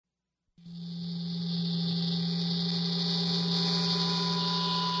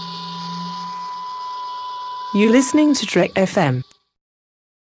You're listening to Trek FM.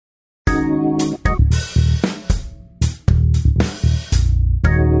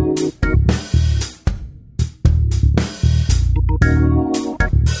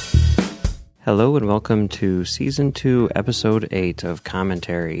 Hello and welcome to Season 2, Episode 8 of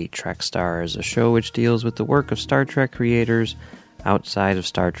Commentary, Trek Stars, a show which deals with the work of Star Trek creators outside of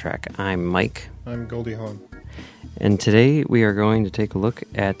Star Trek. I'm Mike. I'm Goldie Hawn. And today we are going to take a look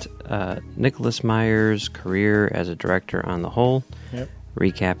at Nicholas Meyer's career as a director on the whole,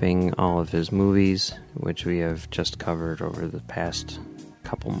 recapping all of his movies, which we have just covered over the past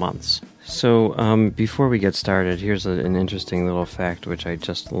couple months. So before we get started, here's an interesting little fact which I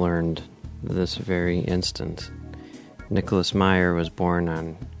just learned this very instant. Nicholas Meyer was born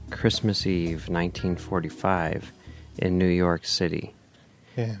on Christmas Eve, 1945, in New York City.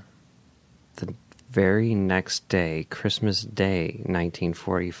 Yeah. The very next day, Christmas Day,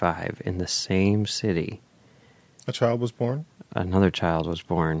 1945, in the same city, A child was born? another child was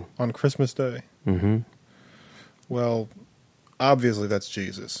born. On Christmas Day? Mm-hmm. Well, obviously that's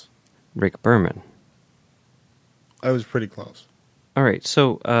Jesus. Rick Berman. I was pretty close. All right,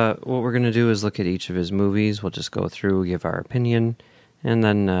 so what we're going to do is look at each of his movies. We'll just go through, give our opinion, and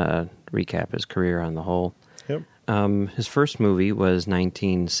then recap his career on the whole. Yep. His first movie was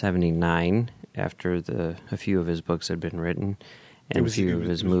 1979, after a few of his books had been written, and a few of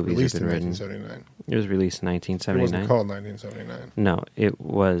his movies had been written. 1979. It was released in 1979. It wasn't called 1979. No, it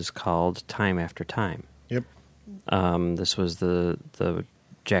was called Time After Time. Yep. This was the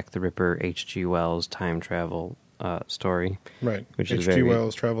Jack the Ripper, H.G. Wells time travel story. Right. Which is H.G.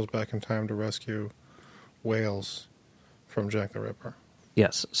 Wells travels back in time to rescue whales from Jack the Ripper.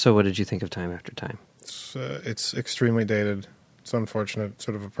 Yes. So what did you think of Time After Time? It's extremely dated. It's unfortunate,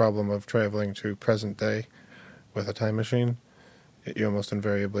 sort of a problem of traveling to present day with a time machine. You almost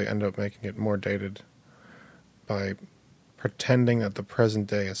invariably end up making it more dated by pretending that the present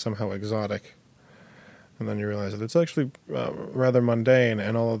day is somehow exotic. And then you realize that it's actually rather mundane,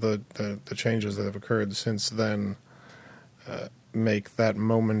 and all of the changes that have occurred since then make that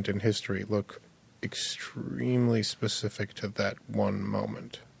moment in history look extremely specific to that one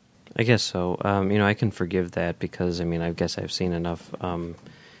moment. I guess so. I can forgive that because, I guess I've seen enough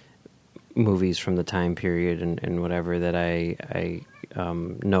movies from the time period and whatever that I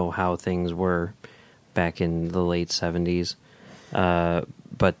know how things were back in the late 70s.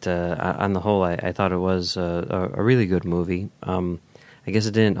 But on the whole, I thought it was a really good movie. I guess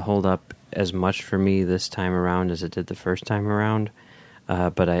it didn't hold up as much for me this time around as it did the first time around.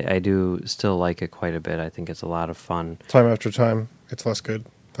 But I do still like it quite a bit. I think it's a lot of fun. Time after time, it's less good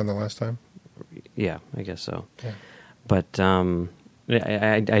than the last time? Yeah, I guess so. Yeah. But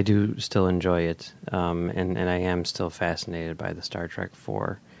I do still enjoy it, and I am still fascinated by the Star Trek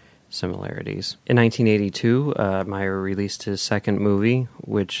 4 similarities. In 1982, Meyer released his second movie,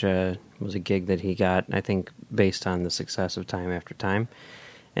 which was a gig that he got, I think, based on the success of Time After Time,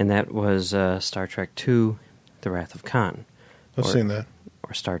 and that was Star Trek II, The Wrath of Khan. I've seen that.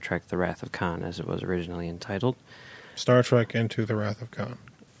 Or Star Trek The Wrath of Khan, as it was originally entitled. Star Trek Into the Wrath of Khan.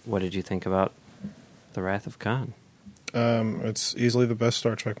 What did you think about The Wrath of Khan? It's easily the best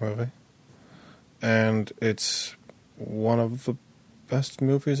Star Trek movie. And it's one of the best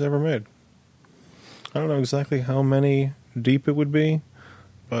movies ever made. I don't know exactly how many deep it would be,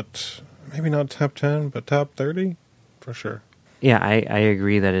 but maybe not top 10, but top 30 for sure. Yeah, I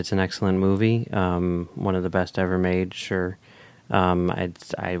agree that it's an excellent movie. One of the best ever made, sure.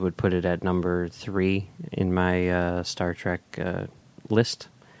 I would put it at number 3 in my Star Trek list.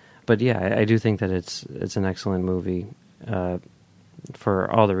 But yeah, I do think that it's an excellent movie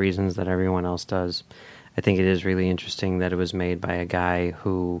for all the reasons that everyone else does. I think it is really interesting that it was made by a guy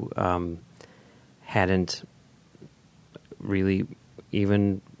who hadn't really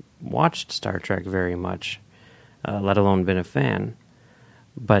even watched Star Trek very much, let alone been a fan.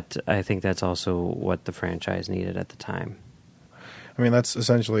 But I think that's also what the franchise needed at the time. I mean, that's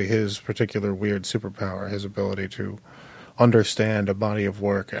essentially his particular weird superpower, his ability to understand a body of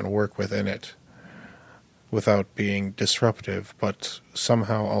work and work within it without being disruptive, but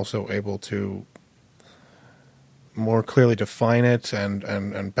somehow also able to more clearly define it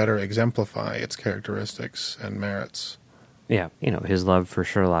and better exemplify its characteristics and merits. Yeah, his love for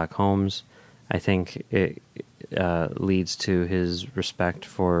Sherlock Holmes, I think it leads to his respect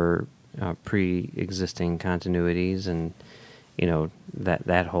for pre-existing continuities and,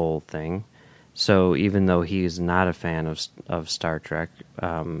 that whole thing. So even though he's not a fan of Star Trek,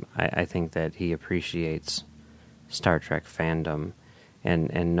 I think that he appreciates Star Trek fandom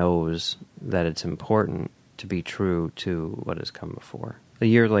and knows that it's important to be true to what has come before. A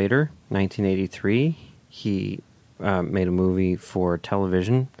year later, 1983, he made a movie for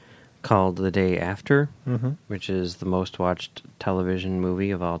television called The Day After, which is the most watched television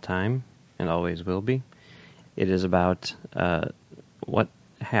movie of all time and always will be. It is about what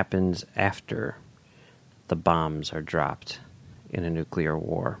happens after the bombs are dropped in a nuclear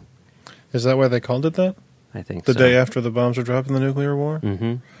war. Is that why they called it that? I think The so. day after the bombs are dropped in the nuclear war?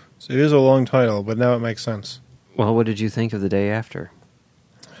 Mm-hmm. So it is a long title, but now it makes sense. Well, what did you think of The Day After?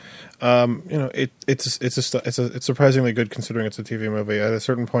 It's surprisingly good considering it's a TV movie. At a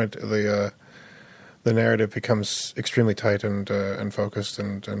certain point, the narrative becomes extremely tight and focused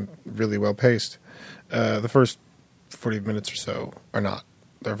and really well paced. The first 40 minutes or so are not.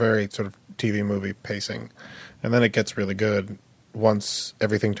 They're very sort of TV movie pacing, and then it gets really good once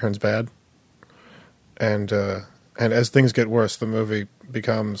everything turns bad. And as things get worse, the movie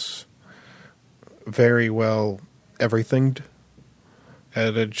becomes very well everythinged.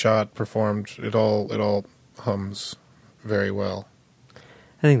 Edited, shot, performed, it all hums very well.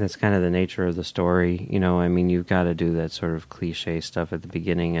 I think that's kind of the nature of the story. I mean, you've got to do that sort of cliche stuff at the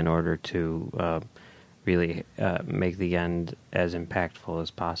beginning in order to really make the end as impactful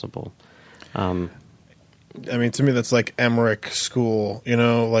as possible. I mean, to me, that's like Emmerich school,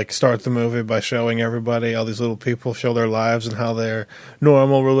 like start the movie by showing everybody, all these little people show their lives and how they're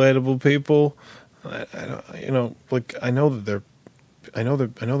normal, relatable people. I know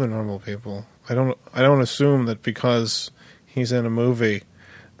they're normal people. I don't assume that because he's in a movie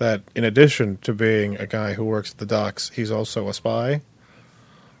that in addition to being a guy who works at the docks, he's also a spy.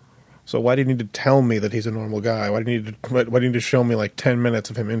 So why do you need to tell me that he's a normal guy? Why do you need to show me like 10 minutes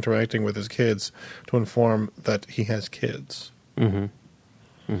of him interacting with his kids to inform that he has kids? Mm-hmm.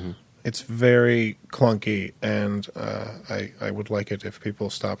 Mm-hmm. It's very clunky, and I would like it if people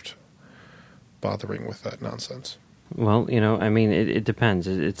stopped bothering with that nonsense. Well, I mean, it depends.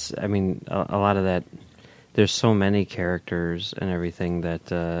 A lot of that, there's so many characters and everything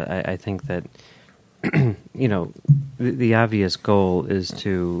that I think that, the obvious goal is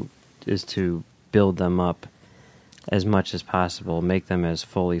to build them up as much as possible, make them as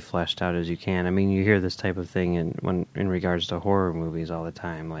fully fleshed out as you can. I mean, you hear this type of thing in regards to horror movies all the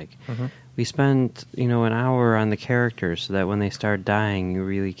time. Like, we spend, an hour on the characters so that when they start dying, you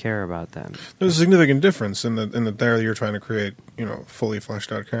really care about them. There's a significant difference in that there you're trying to create, fully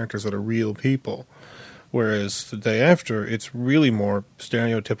fleshed out characters that are real people. Whereas The Day After, it's really more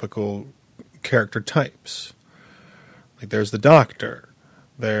stereotypical character types. Like, there's the doctor.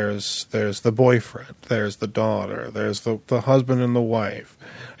 There's the boyfriend, there's the daughter, there's the husband and the wife,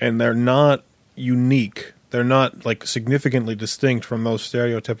 and they're not unique. They're not like significantly distinct from those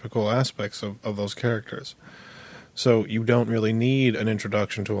stereotypical aspects of those characters. So you don't really need an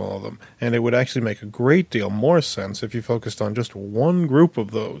introduction to all of them. And it would actually make a great deal more sense if you focused on just one group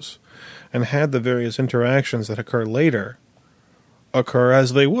of those and had the various interactions that occur later occur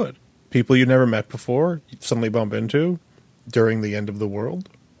as they would. People you never met before, you suddenly bump into during the end of the world.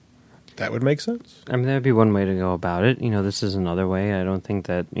 That would make sense. I mean, that would be one way to go about it. This is another way. I don't think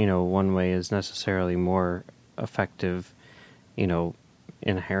that, one way is necessarily more effective,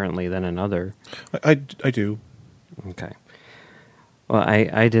 inherently than another. I do. Okay. Well,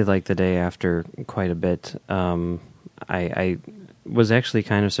 I did like The Day After quite a bit. I was actually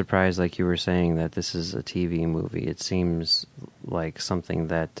kind of surprised, like you were saying, that this is a TV movie. It seems like something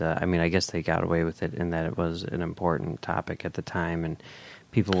that, I guess they got away with it in that it was an important topic at the time, and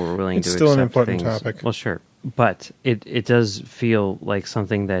people were willing to accept things. It's still an important topic. Well, sure. But it does feel like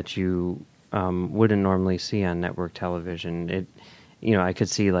something that you wouldn't normally see on network television. I could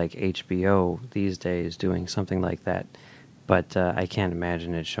see like HBO these days doing something like that, but I can't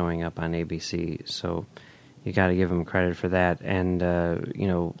imagine it showing up on ABC, so you got to give them credit for that. And,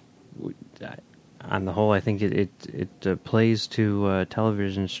 on the whole, I think it plays to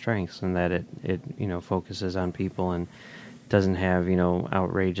television's strengths in that it focuses on people and doesn't have,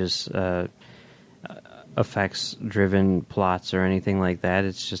 outrageous effects-driven plots or anything like that.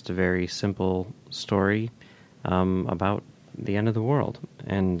 It's just a very simple story about the end of the world.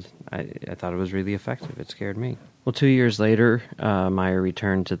 And I thought it was really effective. It scared me. Well, 2 years later, Meyer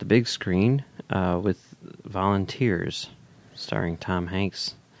returned to the big screen with Volunteers, starring Tom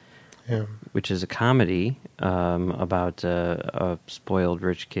Hanks, which is a comedy about a spoiled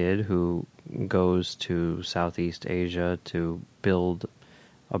rich kid who goes to Southeast Asia to build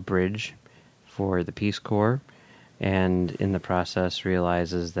a bridge for the Peace Corps, and in the process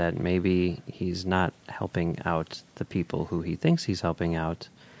realizes that maybe he's not helping out the people who he thinks he's helping out,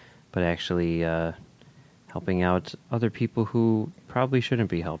 but actually helping out other people who probably shouldn't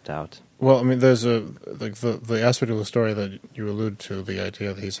be helped out. Well, I mean, there's the aspect of the story that you allude to, the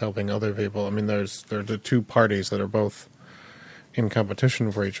idea that he's helping other people. I mean, there are the two parties that are both in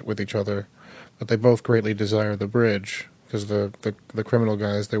competition with each other, but they both greatly desire the bridge, because the criminal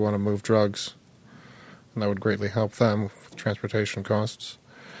guys, they want to move drugs, and that would greatly help them with transportation costs.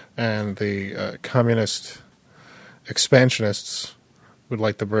 And the communist expansionists would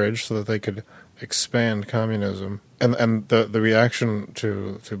like the bridge so that they could expand communism. And the reaction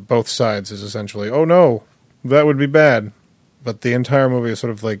to both sides is essentially, oh no, that would be bad. But the entire movie is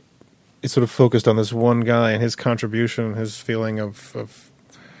sort of like, it's sort of focused on this one guy and his contribution, his feeling of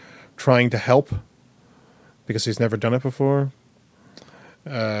trying to help, because he's never done it before.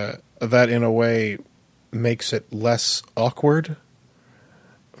 That in a way makes it less awkward,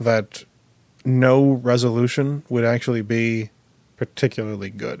 that no resolution would actually be particularly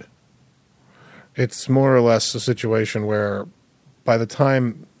good. It's more or less a situation where by the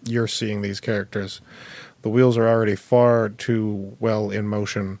time you're seeing these characters, the wheels are already far too well in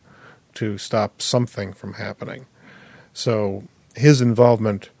motion to stop something from happening. So his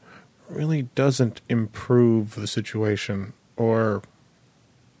involvement really doesn't improve the situation or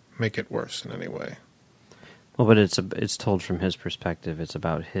make it worse in any way. Well, but it's told from his perspective. It's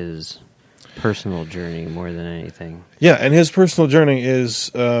about his personal journey more than anything. Yeah, and his personal journey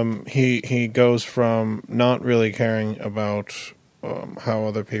is he goes from not really caring about how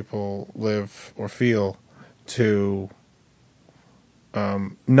other people live or feel to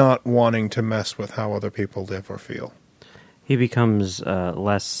not wanting to mess with how other people live or feel. He becomes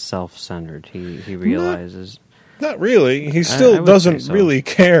less self-centered. He realizes... Not really. He still doesn't really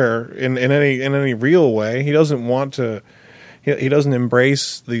care in any real way. He doesn't want to... He doesn't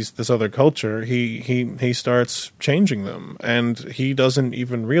embrace this other culture. He starts changing them, and he doesn't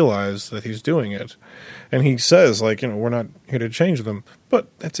even realize that he's doing it. And he says, like, we're not here to change them, but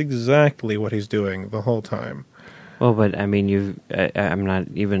that's exactly what he's doing the whole time. Well, but I mean, I'm not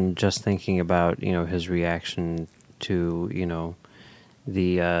even just thinking about his reaction to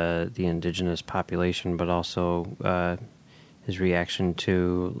the indigenous population, but also his reaction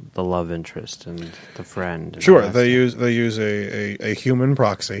to the love interest and the friend. And sure, they use a human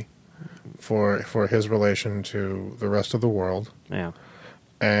proxy for his relation to the rest of the world. Yeah,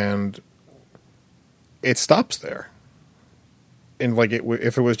 and it stops there. And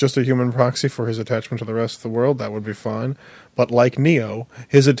if it was just a human proxy for his attachment to the rest of the world, that would be fine. But like Neo,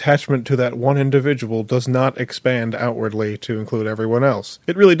 his attachment to that one individual does not expand outwardly to include everyone else.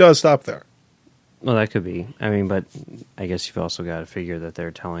 It really does stop there. Well, that could be. I mean, but I guess you've also got to figure that they're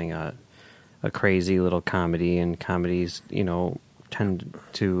telling a crazy little comedy, and comedies, tend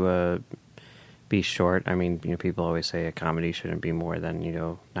to be short. I mean, people always say a comedy shouldn't be more than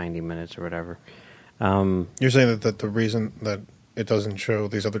 90 minutes or whatever. You're saying that the reason that it doesn't show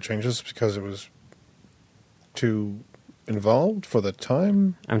these other changes is because it was too involved for the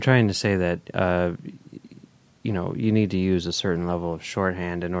time? I'm trying to say that you need to use a certain level of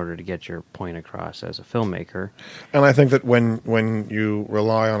shorthand in order to get your point across as a filmmaker. And I think that when you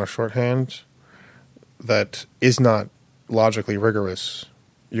rely on a shorthand that is not logically rigorous,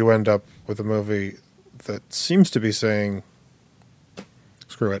 you end up with a movie that seems to be saying,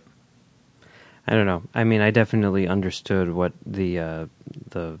 screw it. I don't know. I mean, I definitely understood what the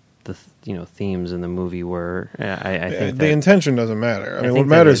themes in the movie were. I think the intention doesn't matter. I mean, what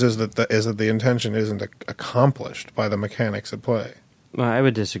matters is that the intention isn't accomplished by the mechanics at play. Well, I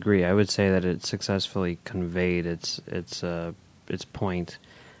would disagree. I would say that it successfully conveyed its point.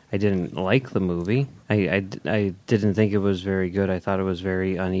 I didn't like the movie. I didn't think it was very good. I thought it was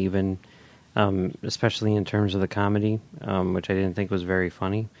very uneven, especially in terms of the comedy, which I didn't think was very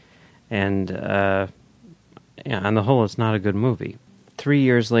funny. And on the whole, it's not a good movie. 3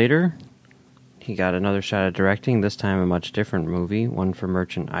 years later, he got another shot at directing, this time a much different movie, one for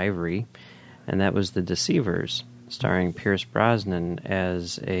Merchant Ivory, and that was The Deceivers, starring Pierce Brosnan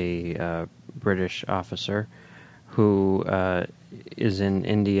as a British officer who is in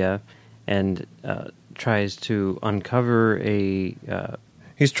India and tries to uncover a...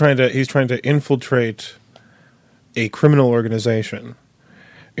 He's trying to infiltrate a criminal organization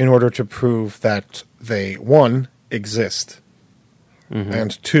in order to prove that they, one, exist,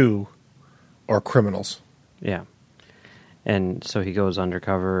 and two, are criminals. Yeah. And so he goes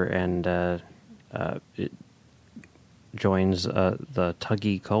undercover and joins the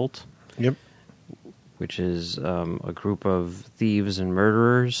Tuggy cult. Yep. Which is a group of thieves and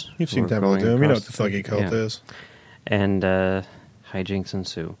murderers. You've seen Temple of Doom. You know what the Thuggy cult is. And hijinks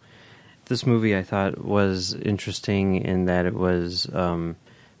ensue. This movie, I thought, was interesting in that it was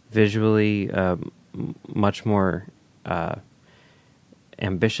visually much more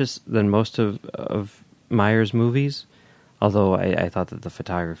ambitious than most of Meyer's movies. Although I thought that the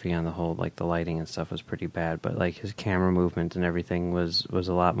photography on the whole, like the lighting and stuff, was pretty bad. But like his camera movement and everything was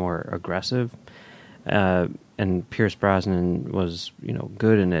a lot more aggressive. And Pierce Brosnan was,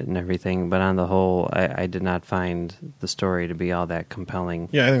 good in it and everything. But on the whole, I did not find the story to be all that compelling.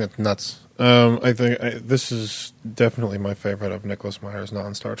 Yeah, I think that's nuts. I think this is definitely my favorite of Nicholas Meyer's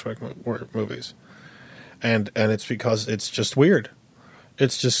non-Star Trek movies. And it's because it's just weird.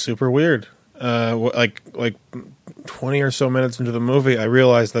 It's just super weird. Like 20 or so minutes into the movie, I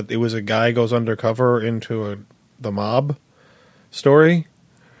realized that it was a guy goes undercover into the mob story.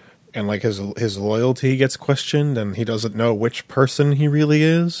 And like his loyalty gets questioned, and he doesn't know which person he really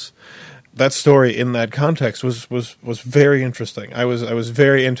is. That story in that context was very interesting. I was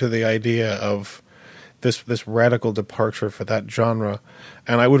very into the idea of this radical departure for that genre,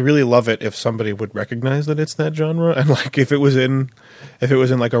 and I would really love it if somebody would recognize that it's that genre, and like if it was in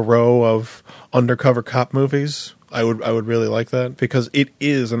like a row of undercover cop movies, I would really like that, because it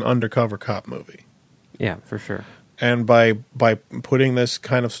is an undercover cop movie. Yeah, for sure. And by putting this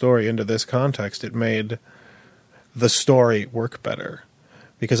kind of story into this context, it made the story work better.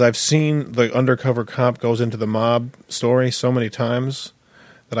 Because I've seen the undercover cop goes into the mob story so many times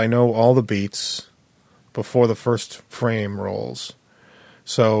that I know all the beats before the first frame rolls.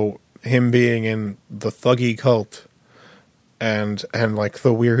 So him being in the thuggy cult and like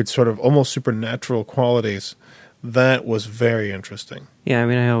the weird sort of almost supernatural qualities, that was very interesting. Yeah, I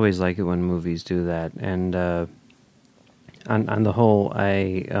mean, I always like it when movies do that. And on the whole,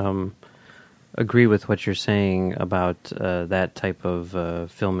 I agree with what you're saying about that type of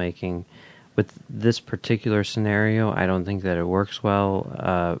filmmaking. With this particular scenario, I don't think that it works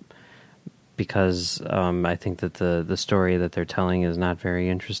well because I think that the story that they're telling is not very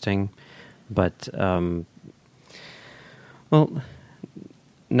interesting. But,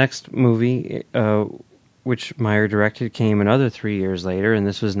 next movie, which Meyer directed, came another 3 years later, and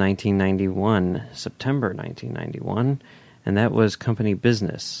this was 1991, September 1991. And that was Company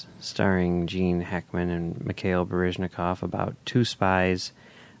Business, starring Gene Hackman and Mikhail Baryshnikov, about two spies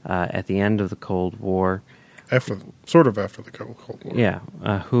at the end of the Cold War. After the Cold War. Yeah,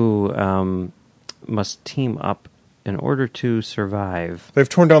 who must team up in order to survive. They've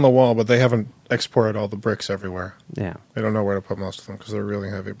torn down the wall, but they haven't exported all the bricks everywhere. Yeah. They don't know where to put most of them because they're really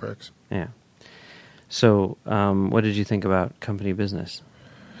heavy bricks. Yeah. So, what did you think about Company Business?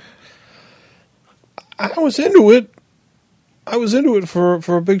 I was into it.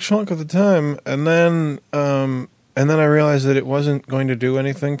 For a big chunk of the time, and then I realized that it wasn't going to do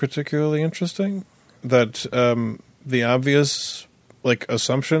anything particularly interesting. That the obvious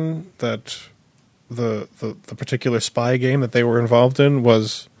assumption that the particular spy game that they were involved in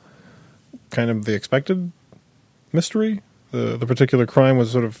was kind of the expected mystery. The particular crime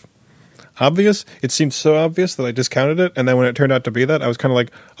was sort of obvious. It seemed so obvious that I discounted it, and then when it turned out to be that, I was kind of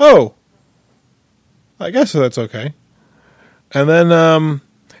like, oh, I guess that's okay. And then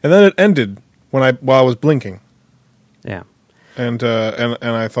it ended while I was blinking. Yeah. And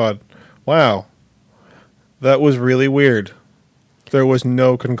I thought, wow, that was really weird. There was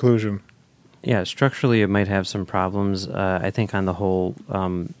no conclusion. Yeah, structurally it might have some problems. I think on the whole,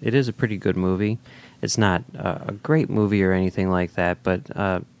 it is a pretty good movie. It's not a great movie or anything like that,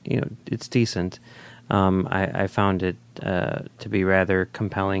 but it's decent. I found it to be rather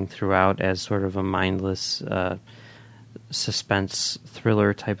compelling throughout as sort of a mindless suspense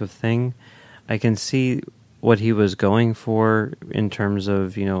thriller type of thing. I can see what he was going for in terms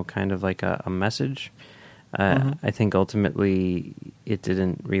of, kind of like a message. I think ultimately it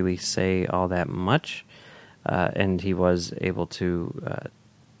didn't really say all that much, and he was able to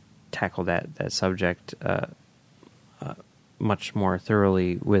tackle that subject much more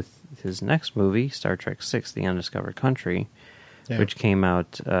thoroughly with his next movie, Star Trek VI, The Undiscovered Country, which came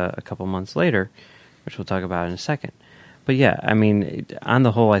out a couple months later, which we'll talk about in a second. But yeah, I mean, on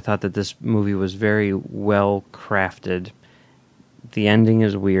the whole, I thought that this movie was very well crafted. The ending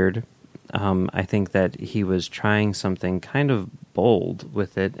is weird. I think that he was trying something kind of bold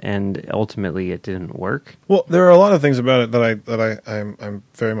with it, and ultimately it didn't work. Well, there are a lot of things about it that I'm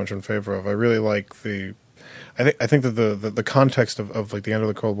very much in favor of. I really like I think that the context of like the end of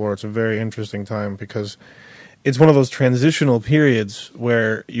the Cold War, it's a very interesting time because it's one of those transitional periods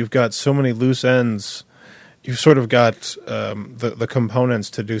where you've got so many loose ends. You've sort of got the components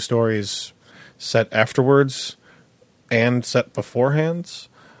to do stories set afterwards and set beforehand.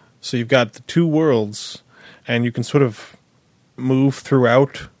 So you've got the two worlds, and you can sort of move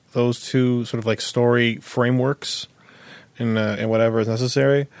throughout those two sort of like story frameworks in whatever is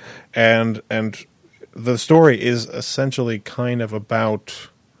necessary. And the story is essentially kind of about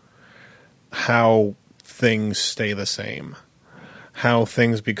how things stay the same, how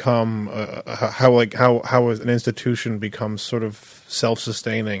things become, how an institution becomes sort of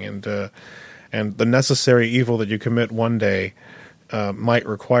self-sustaining, and the necessary evil that you commit one day might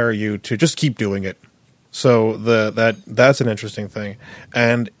require you to just keep doing it. So that's an interesting thing,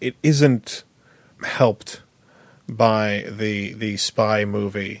 and it isn't helped by the spy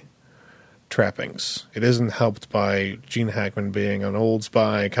movie trappings. It isn't helped by Gene Hackman being an old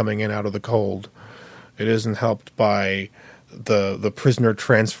spy coming in out of the cold. It isn't helped by the prisoner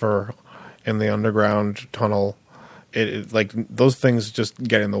transfer in the underground tunnel. It like those things just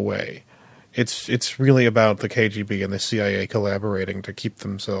get in the way. It's really about the KGB and the CIA collaborating to keep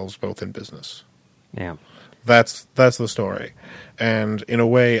themselves both in business. Yeah. That's the story. And in a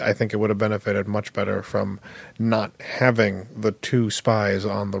way, I think it would have benefited much better from not having the two spies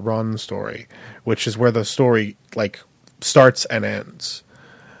on the run story, which is where the story like starts and ends.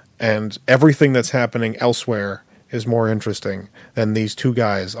 And everything that's happening elsewhere is more interesting than these two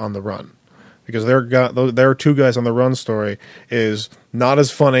guys on the run. Because their two guys on the run story is not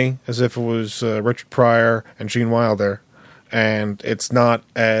as funny as if it was Richard Pryor and Gene Wilder, and it's not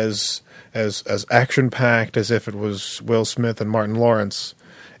as action-packed as if it was Will Smith and Martin Lawrence.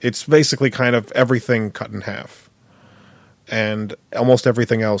 It's basically kind of everything cut in half. And almost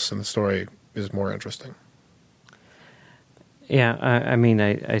everything else in the story is more interesting. Yeah, I mean,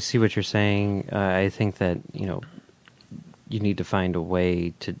 I see what you're saying. I think that, you need to find a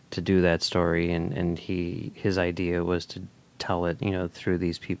way to do that story, and his idea was to tell it, through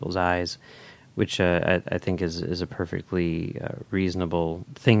these people's eyes, which I think is a perfectly reasonable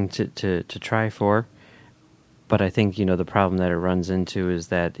thing to try for. But I think, the problem that it runs into is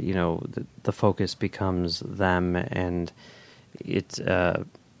that, the focus becomes them, and it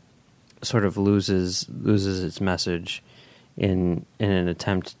sort of loses its message in an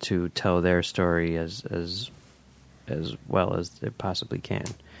attempt to tell their story as well as it possibly can.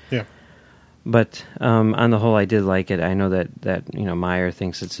 Yeah. But on the whole, I did like it. I know that Meyer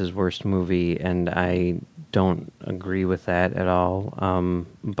thinks it's his worst movie, and I don't agree with that at all.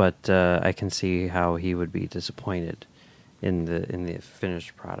 But I can see how he would be disappointed in the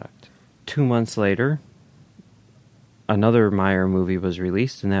finished product. 2 months later, another Meyer movie was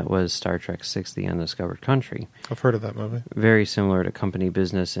released, and that was Star Trek VI: The Undiscovered Country. I've heard of that movie. Very similar to Company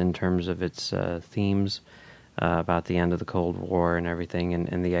Business in terms of its themes. About the end of the Cold War and everything,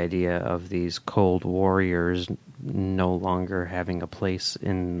 and the idea of these Cold Warriors no longer having a place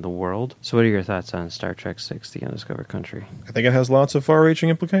in the world. So what are your thoughts on Star Trek VI: The Undiscovered Country? I think it has lots of far-reaching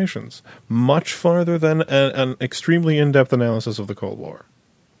implications, much farther than an extremely in-depth analysis of the Cold War.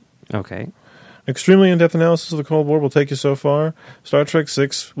 Okay. Extremely in-depth analysis of the Cold War will take you so far. Star Trek VI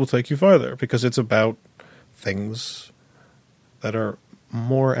will take you farther, because it's about things that are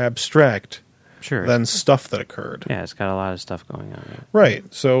more abstract than stuff that occurred. Yeah, it's got a lot of stuff going on. Yeah.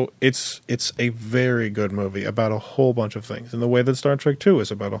 Right. So it's a very good movie about a whole bunch of things, in the way that Star Trek II is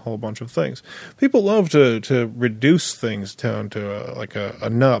about a whole bunch of things. People love to reduce things down to a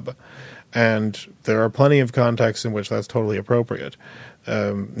nub, and there are plenty of contexts in which that's totally appropriate.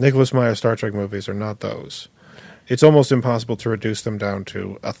 Nicholas Meyer Star Trek movies are not those. It's almost impossible to reduce them down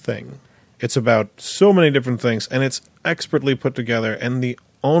to a thing. It's about so many different things, and it's expertly put together, and the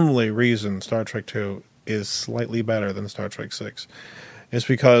only reason Star Trek II is slightly better than Star Trek VI is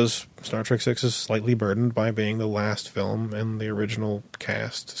because Star Trek VI is slightly burdened by being the last film in the original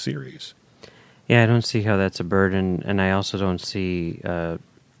cast series. Yeah, I don't see how that's a burden, and I also don't see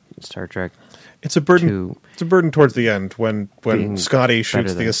Star Trek. It's a burden. It's a burden towards the end when Scotty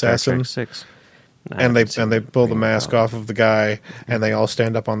shoots the assassin, and they pull the mask off of the guy, and they all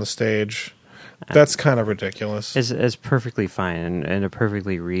stand up on the stage. That's kind of ridiculous. It's perfectly fine and a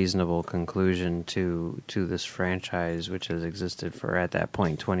perfectly reasonable conclusion to this franchise, which has existed for, at that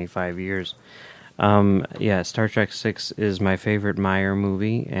point, 25 years. Star Trek VI is my favorite Meyer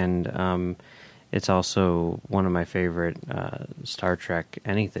movie, and it's also one of my favorite Star Trek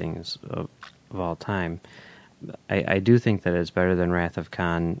anythings of all time. I do think that it's better than Wrath of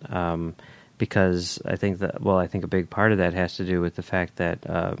Khan, because I think a big part of that has to do with the fact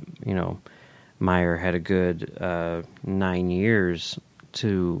that, Meyer had a good 9 years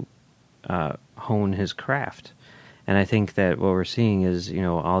to hone his craft. And I think that what we're seeing is,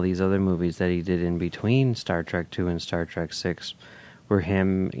 all these other movies that he did in between Star Trek II and Star Trek VI were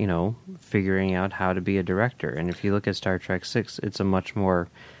him, figuring out how to be a director. And if you look at Star Trek VI, it's a much more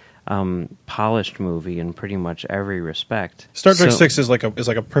polished movie in pretty much every respect. Star Trek 6 is like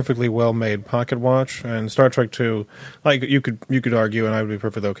a perfectly well made pocket watch, and Star Trek 2, like you could argue, and I would be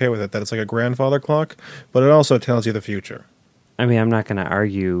perfectly okay with it, that it's like a grandfather clock, but it also tells you the future. I mean, I'm not going to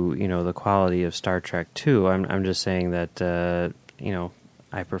argue, the quality of Star Trek 2. I'm just saying that,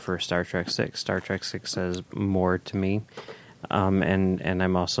 I prefer Star Trek 6. Star Trek 6 says more to me, and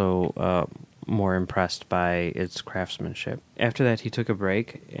I'm also more impressed by its craftsmanship. After that, he took a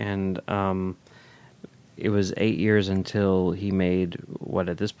break, and it was 8 years until he made what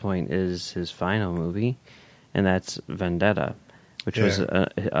at this point is his final movie, and that's Vendetta, which was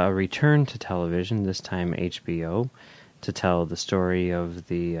a return to television, this time HBO, to tell the story of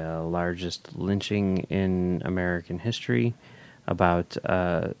the largest lynching in American history, about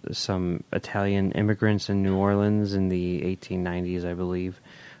some Italian immigrants in New Orleans in the 1890s, I believe,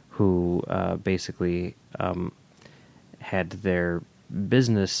 who basically had their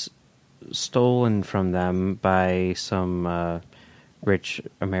business stolen from them by some rich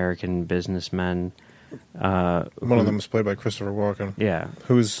American businessmen. One of them is played by Christopher Walken. Yeah.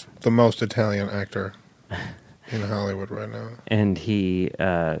 Who's the most Italian actor in Hollywood right now. And he,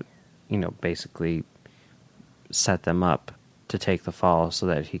 basically set them up to take the fall so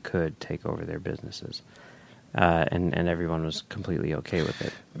that he could take over their businesses. And everyone was completely okay with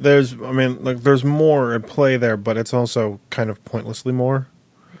it. There's more at play there, but it's also kind of pointlessly more.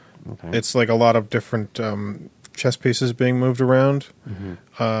 Okay. It's like a lot of different chess pieces being moved around,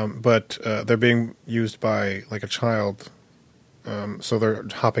 but they're being used by like a child, so they're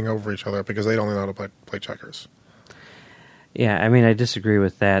hopping over each other because they don't know how to play checkers. Yeah, I mean, I disagree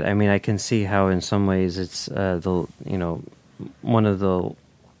with that. I mean, I can see how in some ways it's one of the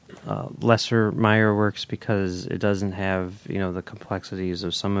lesser Meyer works because it doesn't have, the complexities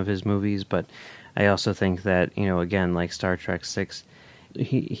of some of his movies, but I also think that, again, like Star Trek 6,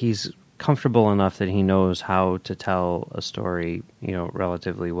 he's comfortable enough that he knows how to tell a story,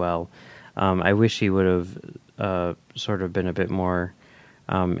 relatively well. I wish he would have sort of been a bit more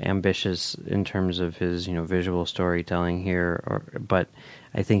ambitious in terms of his, visual storytelling here, but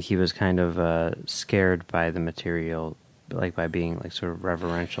I think he was kind of scared by the material, like by being like sort of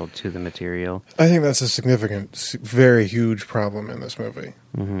reverential to the material. I think that's a significant, very huge problem in this movie,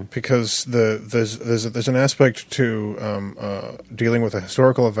 because there's an aspect to dealing with a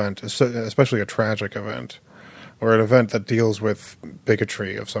historical event, especially a tragic event, or an event that deals with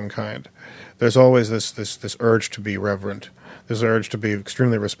bigotry of some kind. There's always this urge to be reverent, this urge to be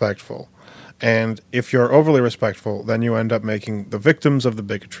extremely respectful, and if you're overly respectful, then you end up making the victims of the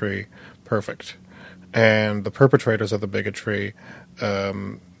bigotry perfect, and the perpetrators of the bigotry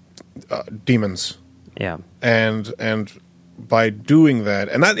demons. Yeah. And by doing that,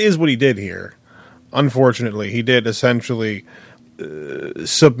 and that is what he did here, unfortunately, he did essentially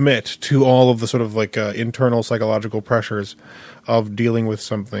submit to all of the sort of like internal psychological pressures of dealing with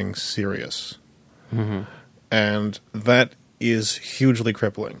something serious. And that is hugely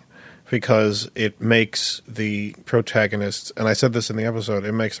crippling, because it makes the protagonist, and I said this in the episode,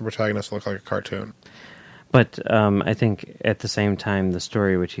 it makes the protagonist look like a cartoon. But I think at the same time, the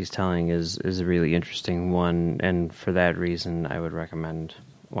story which he's telling is a really interesting one, and for that reason, I would recommend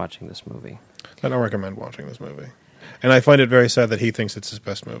watching this movie. I don't recommend watching this movie. And I find it very sad that he thinks it's his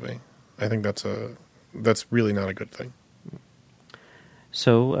best movie. I think that's really not a good thing.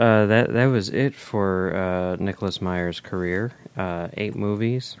 So that was it for Nicholas Meyer's career. 8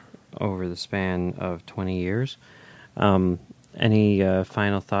 movies over the span of 20 years. Any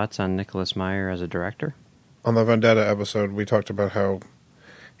final thoughts on Nicholas Meyer as a director? On the Vendetta episode, we talked about how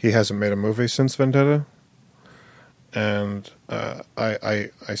he hasn't made a movie since Vendetta. And I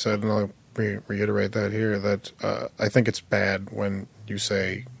said, and I'll reiterate that here, that I think it's bad when you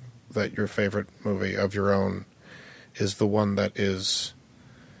say that your favorite movie of your own is the one that is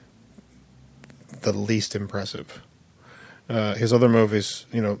the least impressive. His other movies,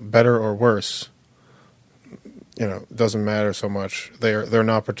 better or worse, doesn't matter so much. They're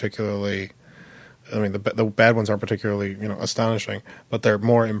not particularly, I mean, the bad ones aren't particularly, astonishing, but they're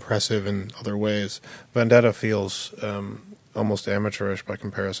more impressive in other ways. Vendetta feels almost amateurish by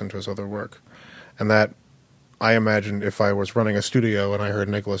comparison to his other work. And that, I imagine, if I was running a studio and I heard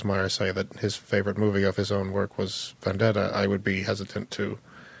Nicholas Meyer say that his favorite movie of his own work was Vendetta, I would be hesitant to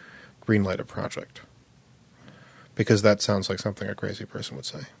greenlight a project. Because that sounds like something a crazy person would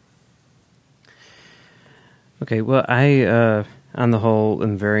say. Okay, well, I, on the whole,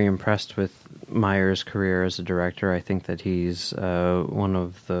 am very impressed with Meyer's career as a director. I think that he's one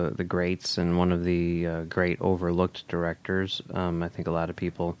of the greats and one of the great overlooked directors. I think a lot of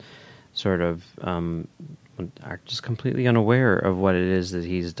people sort of are just completely unaware of what it is that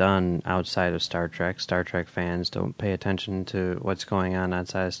he's done outside of Star Trek. Star Trek fans don't pay attention to what's going on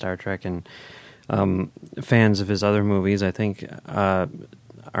outside of Star Trek, and fans of his other movies, I think,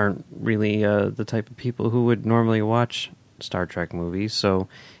 aren't really the type of people who would normally watch Star Trek movies. So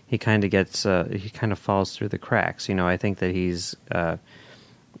he kind of falls through the cracks. I think that he's a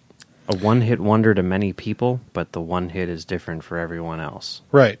one-hit wonder to many people, but the one hit is different for everyone else.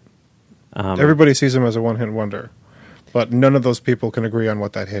 Right. Everybody sees him as a one-hit wonder, but none of those people can agree on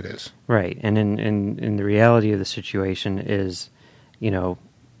what that hit is. Right, and in the reality of the situation is,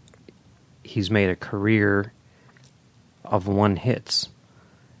 he's made a career of one hits.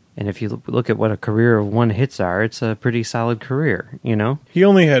 And if you look at what a career of one hits are, it's a pretty solid career, He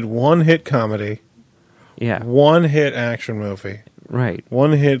only had one hit comedy. Yeah. One hit action movie. Right.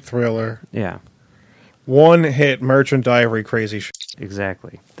 One hit thriller. Yeah. One hit merchant diary crazy shit.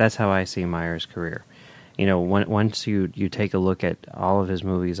 Exactly. That's how I see Meyer's career. Once you take a look at all of his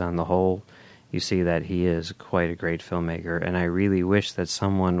movies on the whole, you see that he is quite a great filmmaker, and I really wish that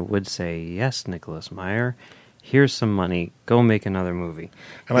someone would say, yes, Nicholas Meyer, here's some money, go make another movie.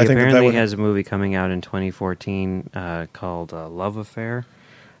 And he apparently has a movie coming out in 2014 called Love Affair.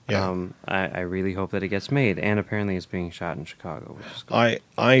 Yeah. I really hope that it gets made, and apparently it's being shot in Chicago. Which is cool.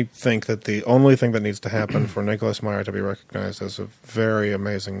 I think that the only thing that needs to happen for Nicholas Meyer to be recognized as a very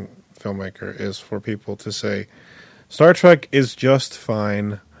amazing filmmaker is for people to say, Star Trek is just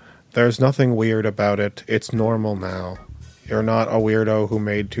fine. There's nothing weird about it. It's normal now. You're not a weirdo who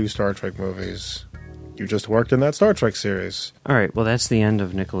made 2 Star Trek movies. You just worked in that Star Trek series. All right, well, that's the end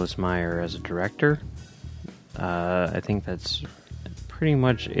of Nicholas Meyer as a director. I think that's pretty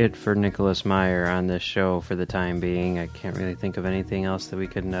much it for Nicholas Meyer on this show for the time being. I can't really think of anything else that we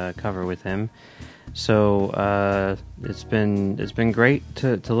can cover with him. So it's been great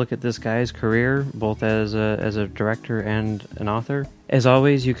to look at this guy's career, both as a director and an author. As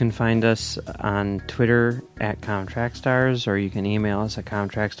always, you can find us on Twitter at ComTrackStars, or you can email us at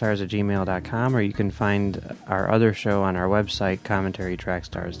comtrackstars@gmail.com, or you can find our other show on our website,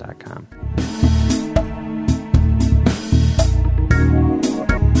 commentarytrackstars.com.